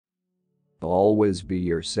Always be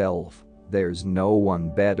yourself, there's no one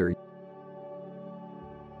better.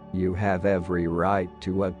 You have every right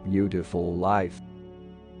to a beautiful life.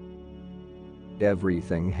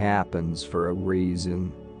 Everything happens for a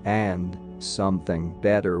reason, and something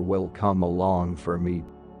better will come along for me.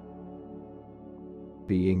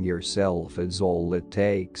 Being yourself is all it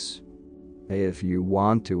takes. If you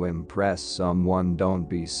want to impress someone, don't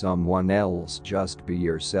be someone else, just be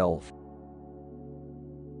yourself.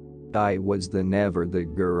 I was never the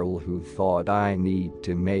girl who thought I need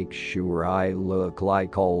to make sure I look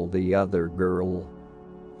like all the other girl.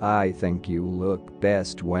 I think you look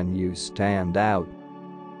best when you stand out.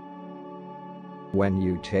 When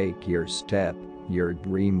you take your step, your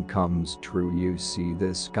dream comes true. You see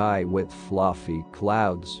the sky with fluffy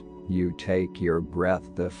clouds. You take your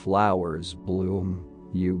breath, the flowers bloom.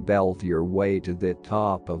 You belt your way to the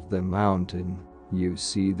top of the mountain. You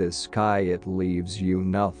see the sky, it leaves you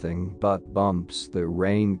nothing but bumps. The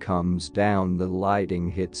rain comes down, the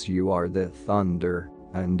lightning hits, you are the thunder,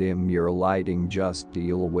 and in your lighting just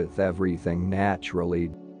deal with everything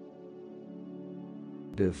naturally.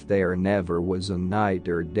 If there never was a night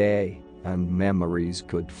or day, and memories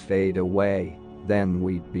could fade away, then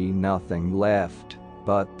we'd be nothing left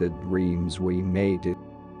but the dreams we made it.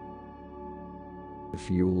 If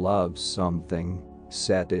you love something,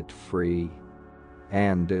 set it free.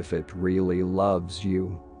 And if it really loves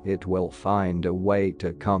you, it will find a way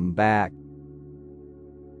to come back.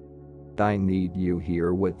 I need you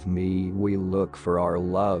here with me. We look for our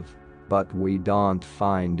love, but we don't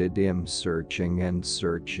find it. I'm searching and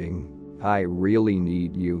searching. I really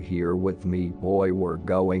need you here with me, boy. We're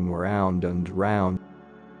going round and round.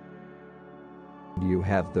 You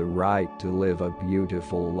have the right to live a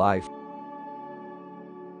beautiful life.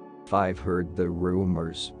 I've heard the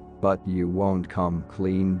rumors, but you won't come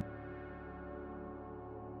clean.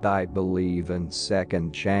 I believe in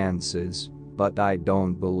second chances, but I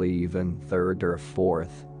don't believe in third or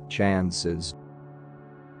fourth chances.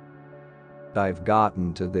 I've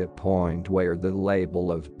gotten to the point where the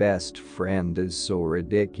label of best friend is so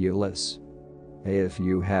ridiculous. If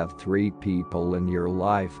you have 3 people in your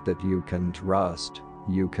life that you can trust,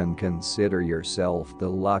 you can consider yourself the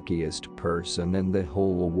luckiest person in the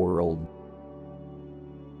whole world.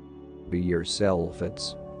 Be yourself,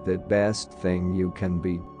 it's the best thing you can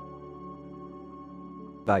be.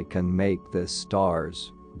 I can make the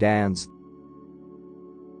stars dance.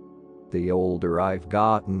 The older I've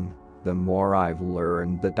gotten, the more I've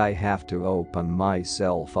learned that I have to open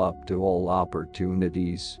myself up to all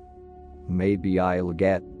opportunities. Maybe I'll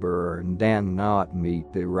get burned and not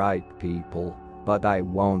meet the right people, but I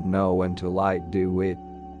won't know until I do it.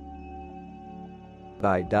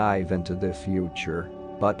 I dive into the future,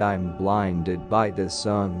 but I'm blinded by the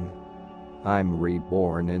sun. I'm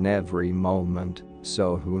reborn in every moment,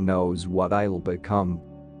 so who knows what I'll become.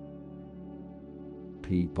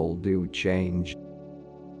 People do change.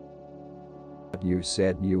 You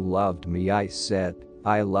said you loved me, I said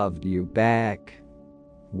I loved you back.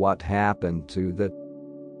 What happened to that?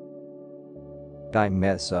 I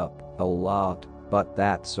mess up a lot, but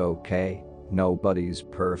that's okay, nobody's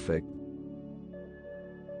perfect.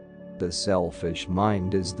 The selfish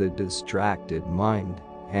mind is the distracted mind,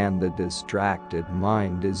 and the distracted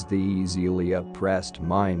mind is the easily oppressed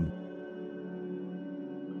mind.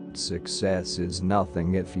 Success is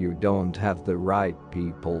nothing if you don't have the right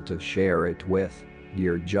people to share it with.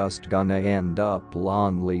 You're just gonna end up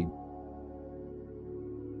lonely.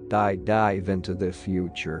 I dive into the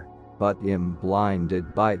future, but am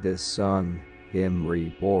blinded by the sun. Am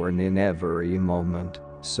reborn in every moment,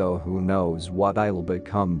 so who knows what I'll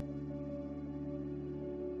become.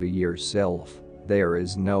 Be yourself, there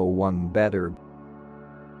is no one better.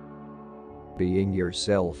 Being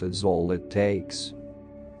yourself is all it takes.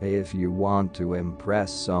 If you want to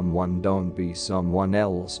impress someone, don't be someone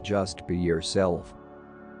else, just be yourself.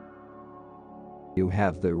 You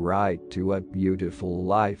have the right to a beautiful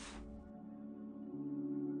life.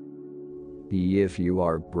 If you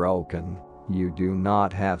are broken, you do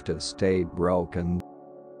not have to stay broken.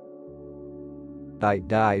 I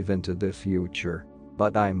dive into the future,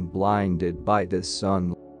 but I'm blinded by the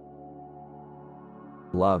sun.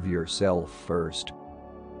 Love yourself first.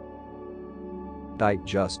 I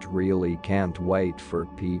just really can't wait for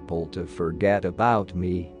people to forget about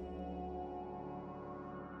me.